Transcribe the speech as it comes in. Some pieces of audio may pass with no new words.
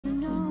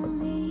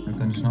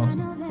die Schnauze.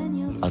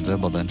 Halt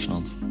selber deinen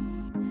Schnauz.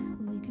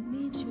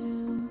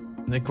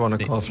 Nick wanna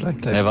call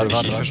Flag Tag. Nee,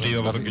 warte. Ich verstehe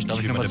aber wirklich darf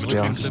nicht, ich wie man nochmal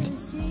damit zurück?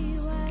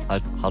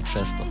 kämpft. Halt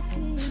fester.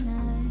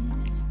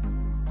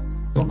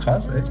 So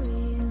krass, echt?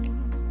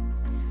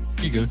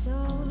 Igel.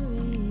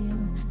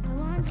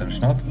 Mit deiner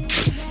Schnauze.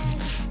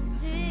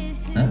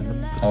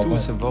 Ne? Two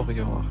is a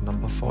warrior,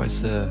 number 4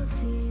 is a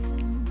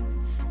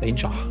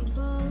ranger.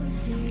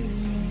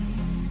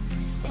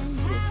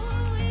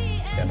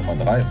 Ja, Nummer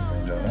 3 ist ein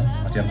Ranger, oder?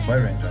 Ach, die haben 2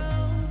 Ranger.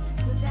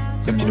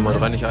 Ich hab die Nummer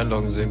 3 nicht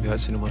einloggen sehen, wie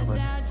heißt die Nummer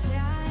 3?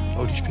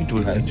 Oh, die spielt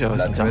Dual Ranger,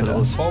 was ist denn da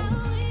los? Was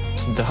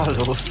ist denn da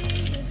los?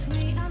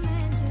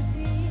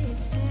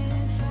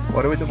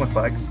 What are we doing with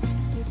flags?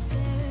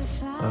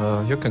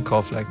 You can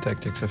call Flag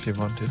Tactics if you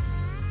want to.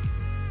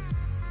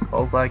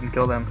 Call flag and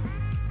kill them.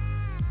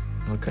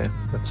 Okay,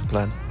 that's the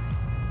plan.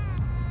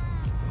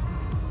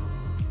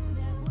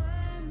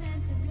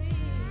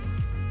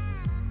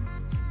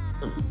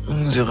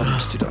 Sie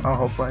rammt die da. I'll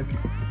hold flag.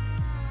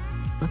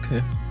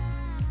 Okay.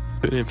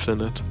 Bin im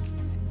Planet.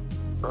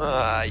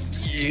 Ah,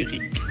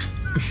 Erik.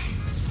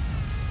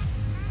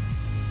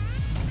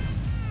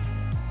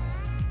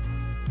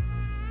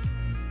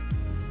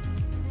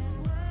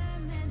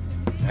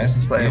 Er ist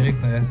nicht Erik,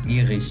 sondern er ist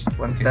Erich.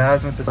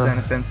 1000%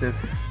 offensive.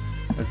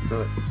 Let's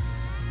do it.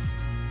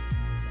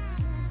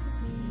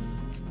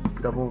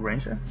 Double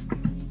ranger.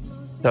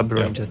 Double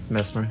Ranger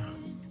Mesmer.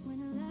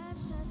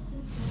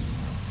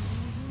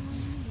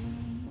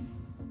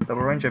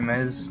 Double ranger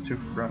mez to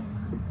front.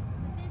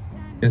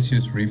 Just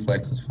use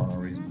reflexes for no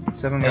reason.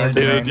 7 guys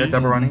behind, they're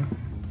double running.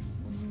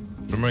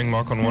 Remembering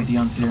mark on 1.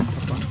 Dion's here.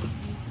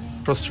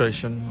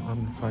 Prostration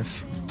on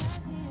 5.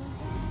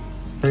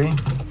 3,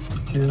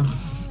 2,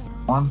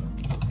 1.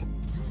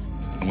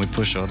 Can we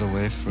push all the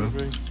way through?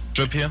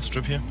 Strip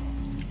here.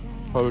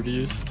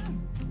 Probably is.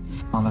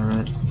 On the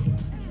right.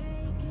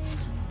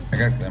 I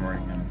got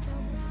glimmering.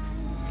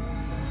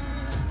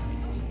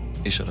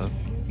 He shut up.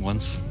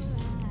 Once.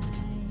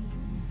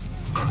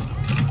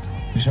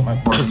 You shot my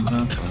Boarding's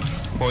up.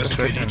 Boys,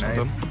 KD on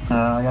them.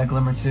 I got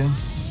Glimmer too.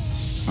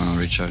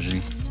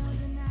 Recharging.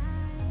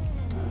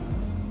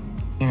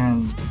 Here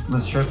and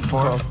let's strip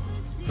 4,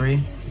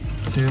 3,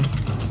 2,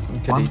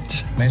 Okay, 1.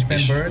 Mage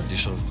Band Burst. He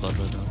shot blood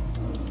right now.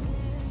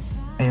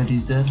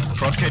 AOD's dead.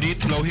 Front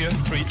KD, low here.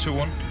 3, 2,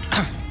 1.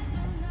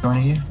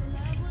 Joining you.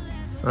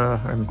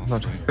 I'm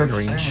not in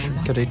range.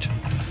 Get it.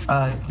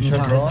 You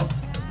shot draws.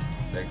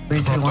 3,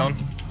 2, Front 1. down.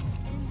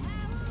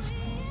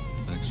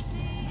 Thanks.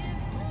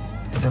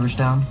 Average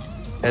down.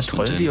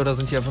 Trollen die oder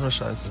sind die einfach nur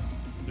scheiße?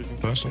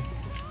 Person.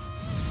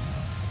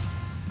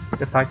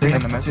 They're packed 3,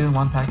 in the mess. 2,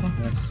 1 packing.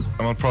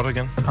 I'm on prod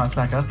again. The prod's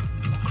back up.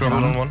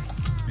 Crumble on 1.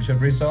 You shot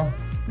Restore.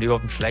 Lieber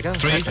auf den Flagger?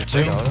 3, 2,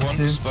 Flagger, oder? 1.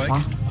 2, Spike.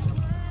 1.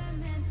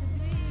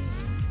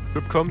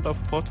 Rip kommt auf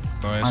Pot.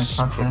 Nice.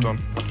 Nice, Drop down.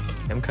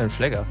 Wir haben keinen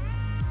Flagger.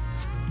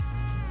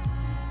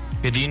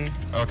 Kedin.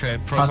 Okay,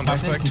 pros Prod's on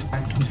back left in. He's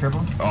back. back. He's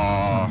crippled.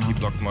 Oh, he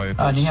blocked my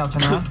Nihal,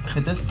 turn around.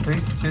 Hit this.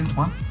 3, 2,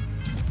 1.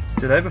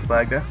 Do they have a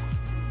flag there?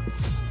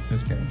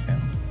 Just getting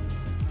camp.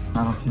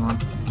 I don't see one.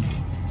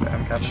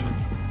 I'm captured.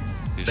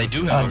 They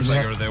do have a do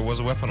flagger. There was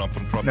a weapon up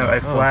on prod. No, now. a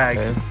flag,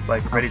 okay.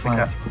 like ready to flag.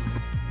 cap.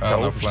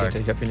 No Oh, flag.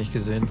 shit, ich hab ihn nicht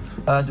gesehen.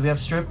 Do we have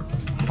strip?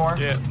 4,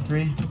 Yeah.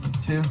 3,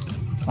 2,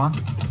 1.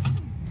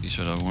 He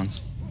shot out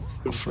once.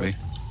 For free.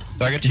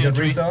 Target You here. got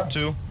 3, restart?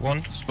 2,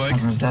 1. Spike.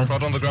 Husband's dead.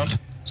 Prod on the ground.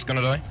 It's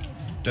gonna die.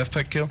 Death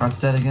pack kill. Prod's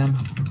dead again.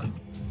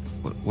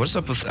 What is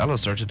up with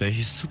Alistar today?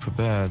 He's super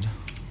bad.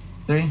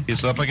 3,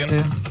 He's up again. 2,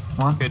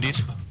 1. Okay, Deed.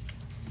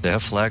 They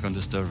have flag on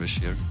this dervish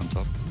here on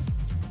top.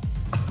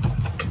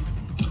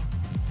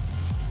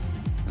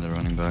 And they're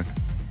running back.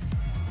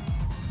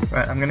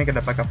 Right, I'm gonna get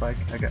a backup flag.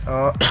 I guess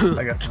not.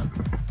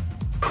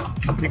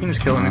 You can just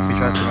kill him if he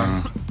tries to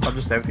run. I'll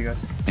just stay with you guys.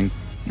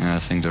 I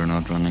think they're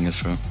not running it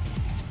through.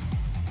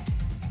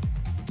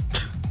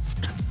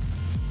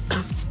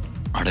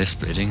 Are they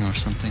splitting or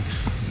something?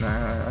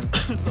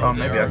 Oh,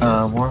 maybe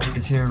I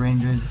Warriors here,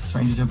 Rangers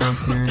are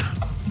both here.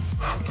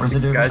 Where's the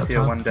dude? Guys Up here,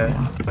 top? one dead.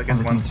 Yeah,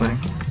 Against one everything's splitting.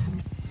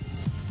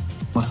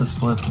 What's the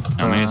split?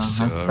 I mean, it's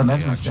too the early,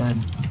 Mesmer's dead.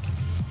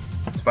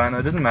 It's fine though,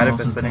 it doesn't matter if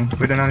it's sitting.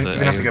 We don't have, The we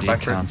don't have to get AOD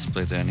back for can't it.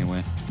 split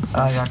anyway.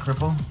 I got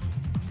cripple.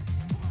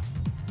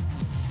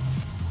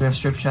 We have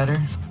strip shatter.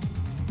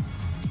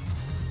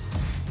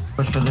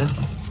 Push for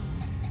this.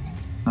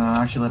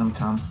 Actually let him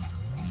come.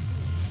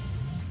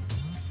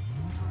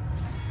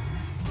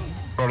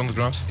 Prod on the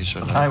ground. He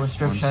shot Alright, with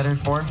strip once. shatter.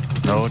 4.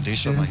 No, 3, D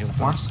shot 2, my heal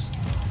 1. first.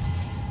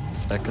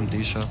 Second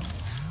D shot.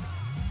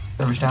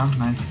 Average down.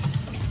 Nice.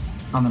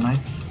 On the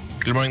knights.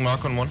 Glimmering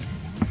mark on 1.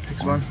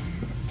 Fix one.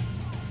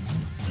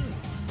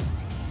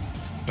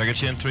 Target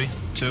here in 3,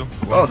 2, 1.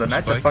 Oh, the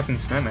knights are Spike. fucking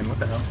snowmen, what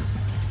the hell?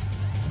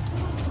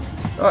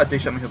 Oh, they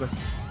shot me heal this.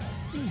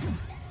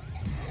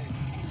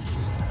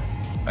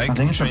 I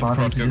think it's the trained bottom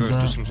prod to do go do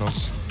that. some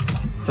shots.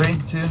 3,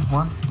 2,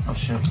 1. Oh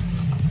shit.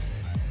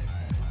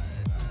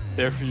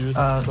 There for you.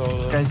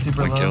 This guy's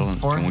super Can we low. kill him?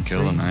 4, Can we kill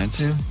 3, the knights?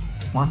 2,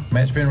 1.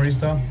 Mage Band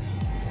Restore.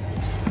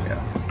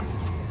 Yeah.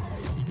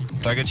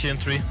 Target here in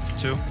 3,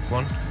 2,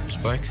 1.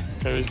 spike.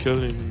 Can we kill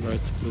him, right,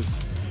 please?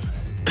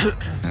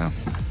 Yeah.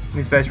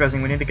 He's base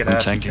resing, we need to get I'm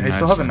out. tanking He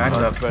still have a knights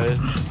knight right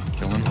up.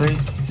 Kill him. 3,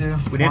 2,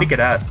 We need to get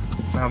out.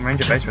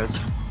 Ranger base res.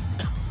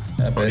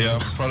 Yeah, Oh, base. yeah,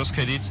 Protoss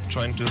KD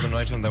trying to do the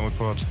knight and then we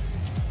prod.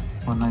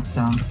 One knight's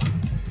down.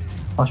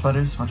 Watch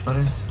butters, watch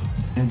butters.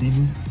 Yeah,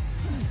 DB.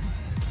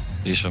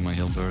 Disha my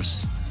heal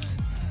burst.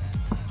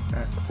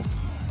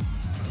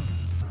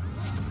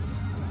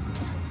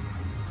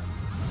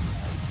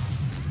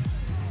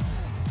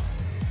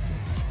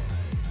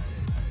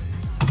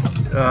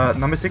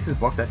 Number 6 is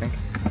blocked, I think.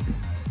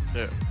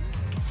 Yeah.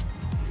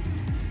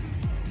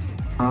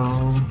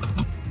 Oh.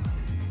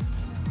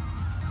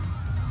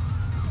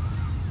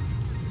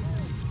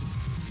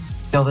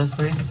 Kill this,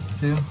 3,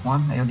 2,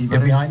 1, AOD Get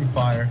butters. behind the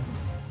fire.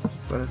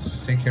 But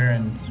Just take care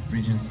and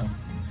regen some.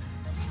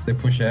 If they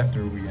push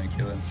after, we're gonna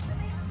kill him.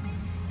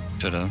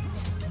 Shut up.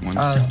 Once.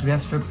 Do we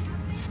have strip?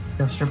 We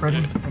have strip ready?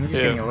 I think he's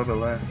Yeah. getting a little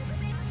bit low.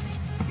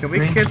 Can we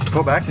 3,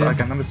 pull back? 2,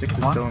 Like, number 6 is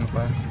 1. still on the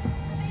fire.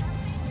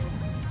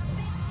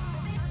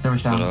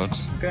 Server's Shut down. out.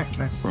 Okay,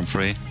 nice. Room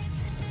free.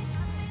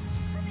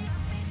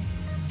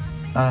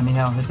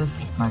 Nihal, hit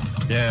this. Nice.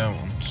 Yeah, I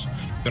want.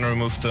 Gonna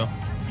remove the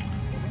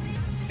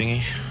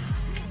thingy.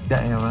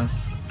 Got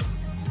AOS.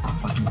 Oh,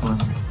 fucking blue.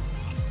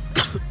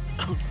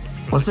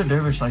 What's their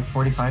dervish, like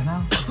 45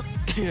 now?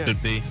 Yeah.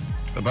 Should be.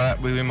 But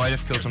we might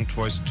have killed him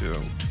twice too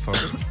far.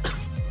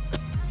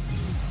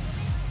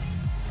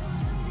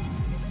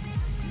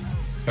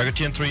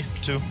 Target in 3,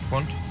 2,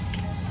 1.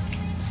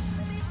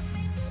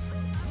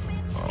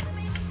 Oh.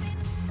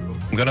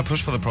 I'm gonna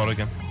push for the prod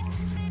again.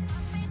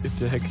 Get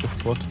the hex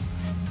of bot.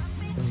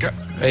 Okay.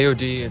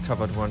 AOD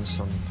covered once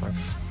on 5.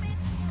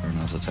 They're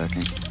not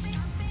attacking.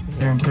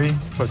 They're in 3,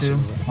 Voll 2, zu.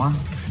 1.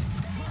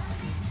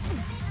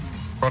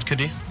 Prod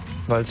KD.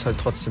 Weil es halt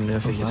trotzdem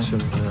nervig ist für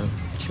eine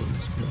Tune.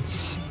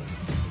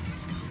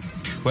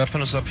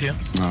 Weapon is up here.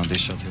 No,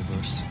 Disha heal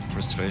burst.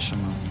 Frustration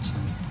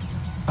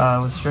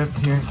With strip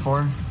here,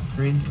 4,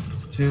 3,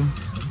 2.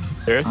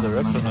 There's the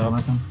weapon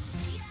up.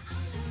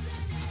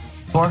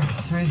 4,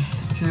 3,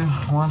 2,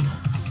 1.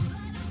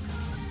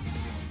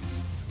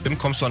 Tim,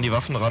 kommst du an die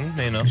Waffen ran?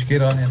 Nee, ne? Ich geh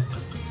dran jetzt. Okay,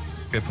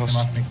 Der passt.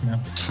 macht nichts mehr.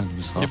 Du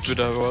bist Gib hart.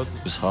 wieder Rot.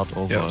 Du bist hart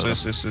over. Ja, so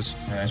Alter. ist.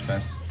 Ja, ich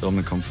weiß.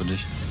 Domi kommt für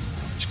dich.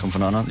 Ich komm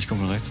von der anderen, ich komm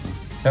von rechts.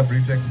 Ich hab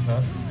Reflexes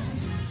ab.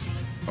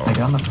 I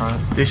got on the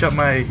front. They shot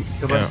my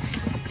heal Ja. bus.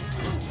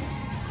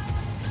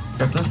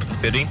 Strip this.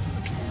 KD.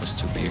 Was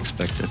to be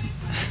expected.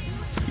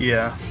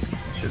 Yeah.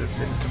 I should have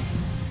saved him.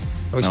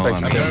 Oh, No, spikes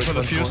I'm me. going for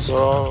the fuse.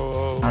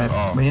 Oh, Alright,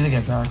 Oh. we need to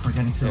get back. We're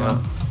getting too Yeah.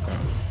 low.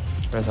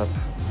 Res up.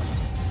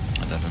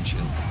 I died on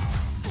shield.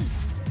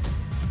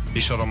 He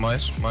shot on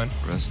mine.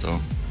 Rest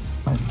oh.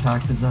 My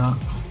pact is out.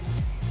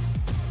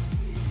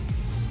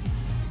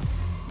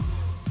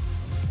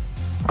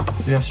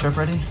 Do you have strip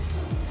ready?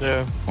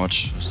 yeah.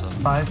 Watch yourself.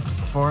 5,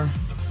 4,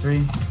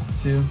 3,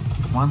 2,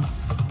 1.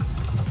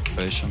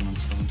 Frustration and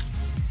so.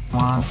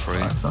 1. Free.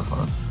 Fuck, so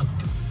close.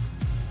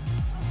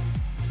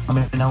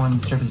 Let me know when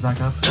strip is back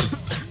up.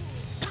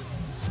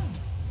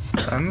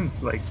 I'm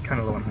like kind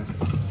of low on this.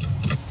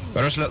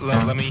 Whereas let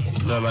me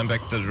line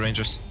back the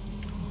rangers.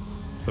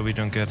 So we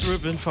don't get.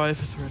 Ribbon 5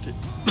 is ready.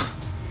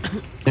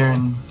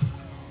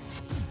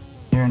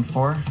 You're in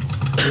 4,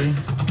 3,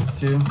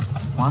 2,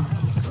 1.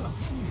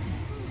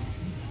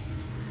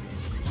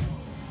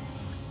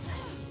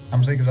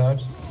 I'm 6 out.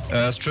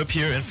 Strip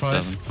here in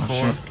 5, 4,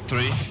 shit.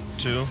 3,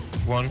 2,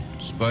 1.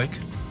 Spike.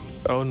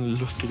 Auch ein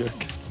lustiger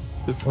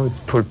Oh,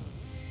 pull.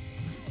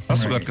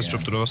 Hast du Right, gerade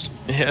gestrippt oder was?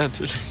 Ja,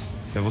 natürlich.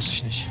 Ja, wusste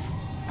ich nicht.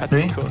 Hat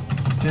 3, Nico.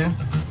 2,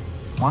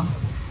 1.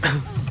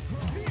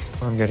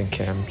 I'm getting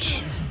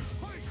camped.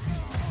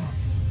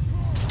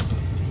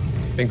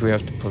 I think we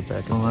have to pull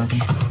back.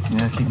 11.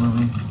 Yeah, keep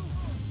moving.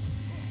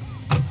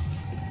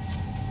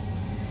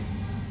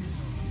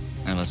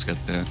 Yeah, let's get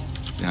there.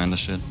 Behind the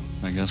shit,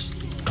 I guess.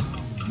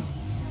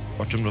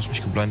 Oh, Jim, du hast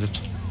mich geblindet.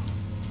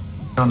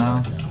 Go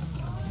now.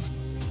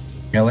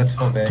 Yeah, let's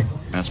fall back.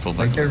 Let's pull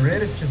back. Like their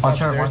red is just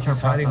Watch our upstairs, path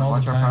just hiding though. all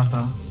Watch the our path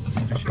time.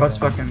 though. God's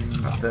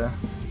fucking up there.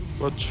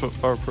 Watch for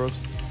our pros.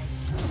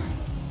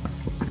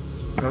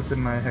 God's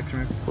in my hex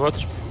room.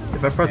 Watch.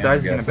 If our pro Yeah,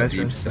 dies, we he's got gonna some base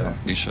deep res.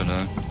 stuff. Disha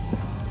out.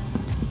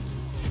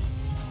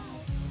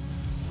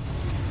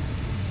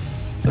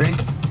 3,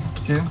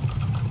 2,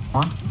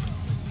 1.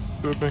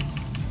 Ribbon.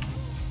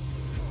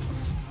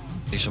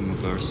 Disha my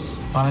burst.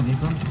 On a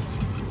deep one.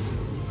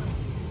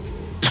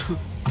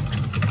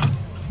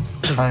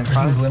 5, Fucking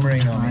 5.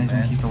 glimmering on me, He's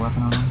gonna man. keep the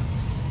weapon on him.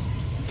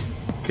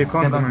 Keep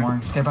calling Get back Boomer. more.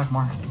 Just get back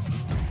more.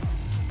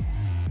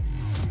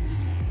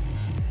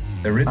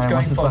 The red's Alright, going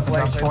once this for weapon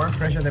flank, drops, let's 4,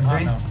 pressure them hard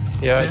 3. now.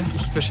 Ja, Two,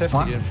 ich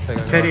beschäftige den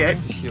Flagger. 38.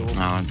 Hier oben.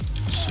 No,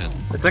 shit.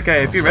 It's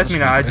okay, if you res me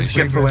now, I just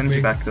Quick, get full quick,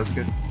 energy quick. back, that's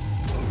good.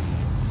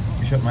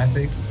 You shot my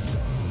sig.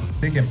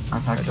 Pick him. My I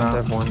pact's don't out.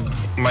 have one.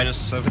 Minus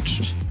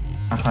savaged.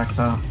 My pact's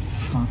out.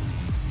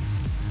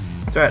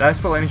 It's alright, I have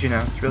full energy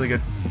now, it's really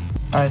good.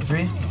 Alright,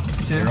 3,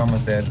 2, You're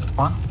almost dead.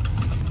 1.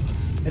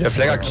 Der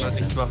Flagger kann halt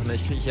nichts machen,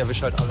 ich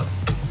erwische halt alle.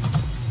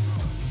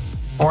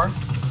 4,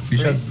 You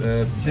 3, shot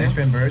two,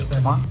 H-Band burst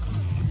and 1.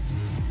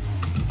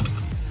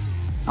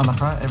 On the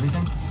front,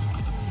 everything.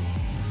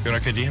 Gonna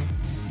KD him.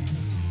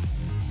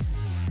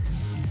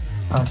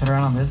 Turn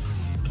around on this.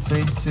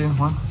 3, 2,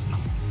 1.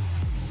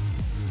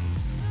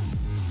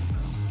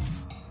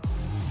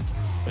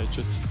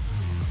 Just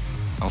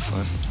Off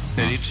 5.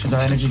 KD. Is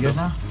our energy good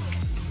now?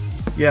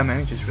 Yeah,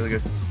 man, just really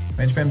good.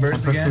 Mage man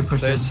burst Push again. through, push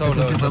through. They're This so is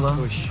low, super just low.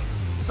 push.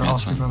 They're all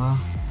That's fine. super low.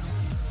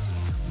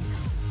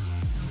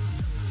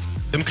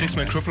 Tim kriegst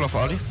mir einen Cripple auf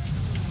Ali.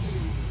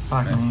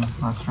 Fuck me,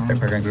 that's Ich fine.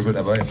 hab kein Griffel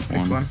dabei.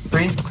 One.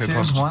 3, Okay, 2,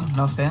 paused. 1,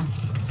 no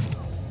stance.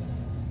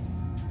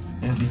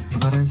 Yeah, the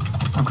butters.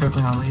 I'm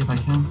crippling Ali if I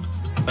can.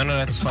 No,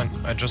 that's fine.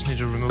 I just need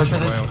to remove Push for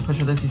from my this, own. push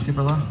for this, he's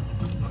super low.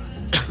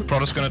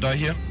 Prod gonna die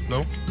here.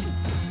 Low.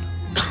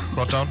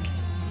 Prod down.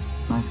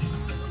 Nice.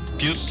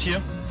 Fuse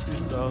here.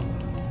 down.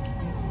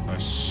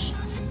 Nice.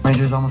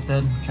 Ranger's almost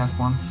dead, cast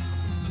once.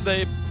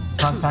 They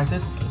Cast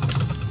pacted.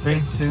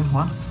 3, 2,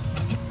 1.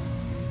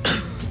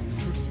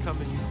 troops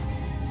coming.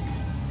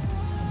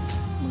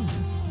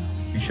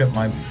 You shot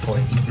my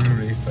poison through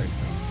reflexes.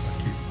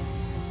 Fuck you.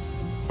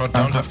 Prod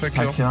down, half back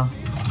kill. Kill.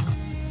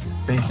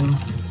 Basing.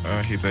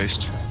 He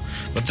based.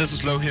 But this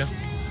is low here.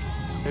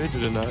 Maybe do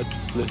the night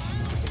blitz.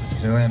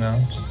 Zillion out.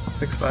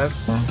 6-5.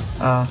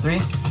 Yeah. 3,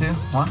 2,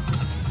 1.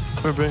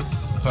 Ripping.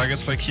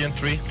 Targets back here in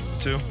 3,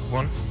 2,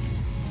 1.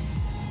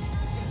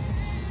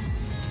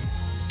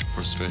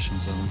 Frustration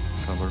zone.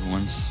 Covered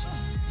once.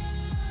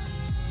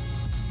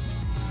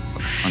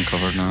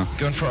 Uncovered now.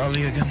 Going for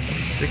Ali again.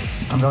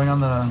 I'm going on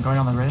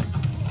the right.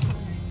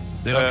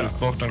 Det Ja, är ja.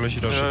 bak den gleich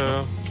wieder Ja,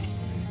 ja.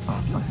 Oh,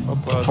 fucking.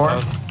 Hoppa, 4,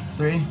 down.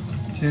 3,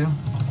 2,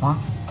 1.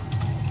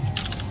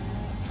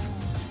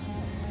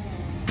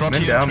 Prod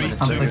Men here down, in men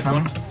 3, I'm 2, still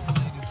coming. 1.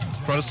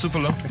 Prod is super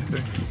low.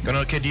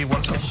 Gonna KD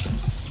one touch.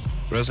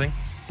 Resing.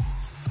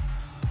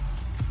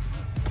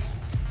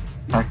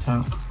 Backed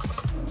out.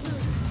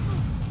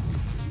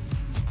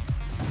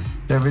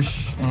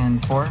 Dervish in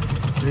 4,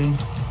 3,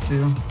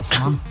 2,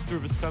 1.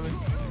 Troop is coming.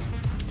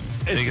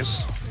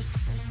 Vegas.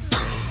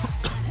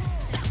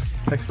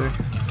 6-3.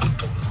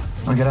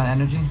 Wanna get on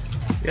energy?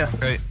 Yeah.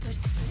 Okay.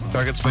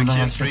 Targets I'm back gonna here in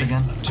have strip 3,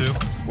 again. 2,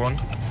 1.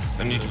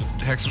 I need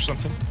hex or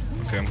something.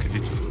 Okay, I'm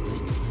KD.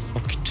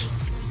 Fuck it.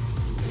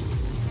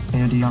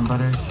 AOD on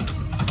butters.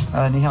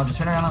 Nihal, just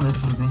turn around on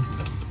this with me.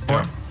 4,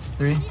 Yeah.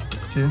 3,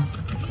 2,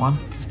 1.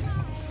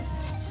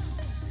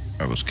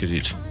 I was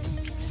KD'd.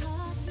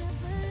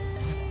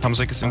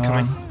 Hamzek is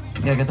incoming.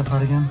 Yeah, get the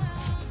pod again.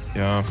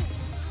 Yeah.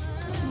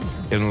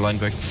 Getting line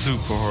back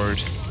super hard.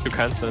 You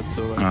cancel it,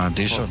 so...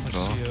 D-shot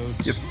draw.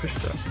 Yep, push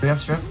that. We have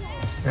strip.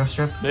 We have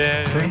strip.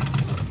 Yeah, 3,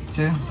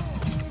 2,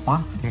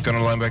 1. I'm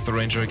gonna line back the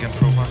ranger again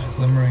for a while.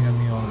 Glimmering on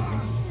me all the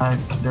time.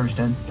 Dervish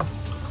dead.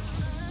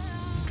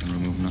 Can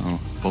remove now.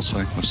 Pulse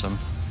way with 7.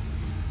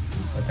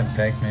 Let them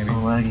pack maybe.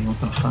 Oh, laggy, what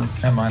the fuck.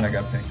 Never mind, I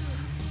got pack.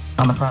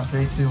 On the prop,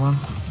 3, 2, 1.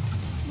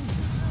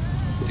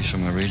 D-shot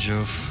my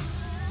rejuve.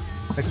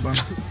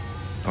 6-1.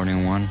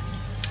 Turning 1.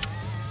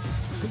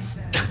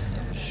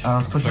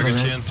 Let's push over Target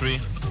here there. in 3,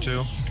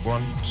 2,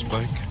 1.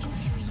 Spike.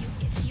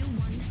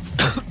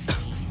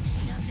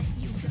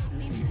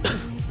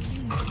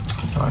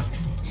 Fuck.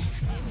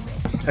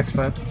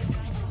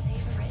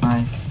 X5.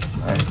 Nice.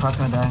 Alright, pod's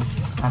gonna die.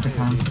 After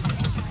time.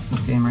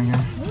 This game right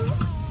here.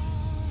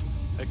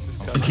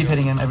 Just keep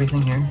hitting him,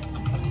 everything here.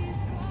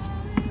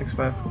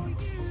 6-5.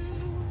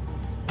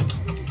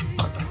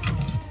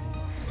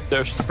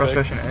 There's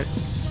Frustration 8.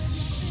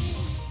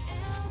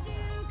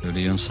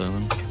 30 on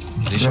 7.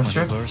 Yeah, D-shot my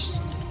strip. burst.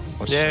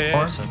 Watch Yeah,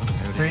 yeah, 7.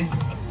 3,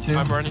 2,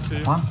 I'm running to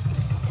you. 1.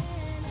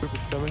 Troop is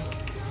coming.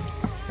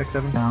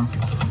 6-7. Down.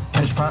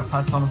 Finish pod,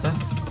 pod's almost dead.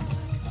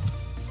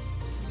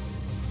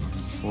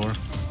 4.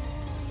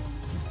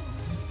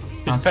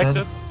 Pod's dead.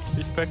 Respected.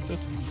 Respected.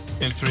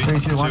 In 3, 3,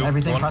 2, 1.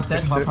 Everything, 1. pod's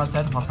dead. While pod's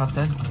dead. While pod's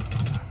dead.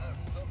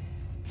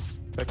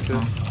 Respected.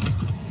 Nice.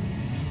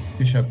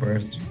 You shot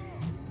burst.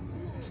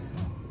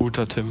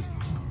 Guter Tim.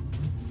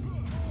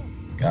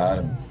 Got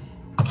him.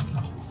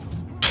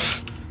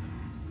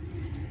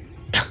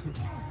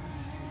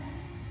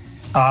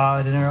 Ah,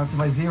 it interrupted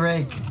my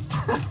Z-Rake.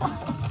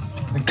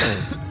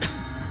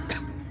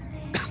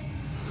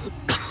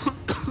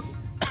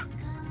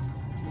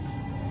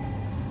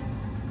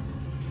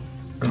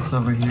 It's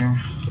over here.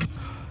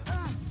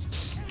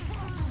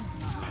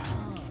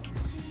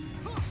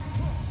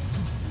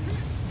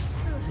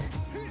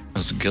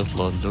 That's a guild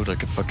lord, look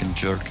like a fucking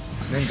jerk.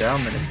 Men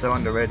down, man, it's so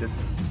underrated.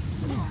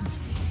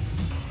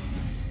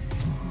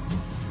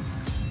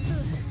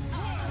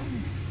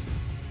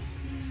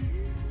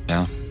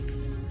 Yeah,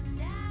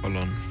 Hold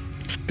on.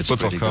 it's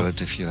What's pretty up, Carl?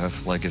 good if you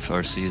have, like, if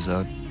RC is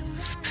out.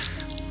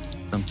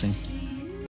 Something.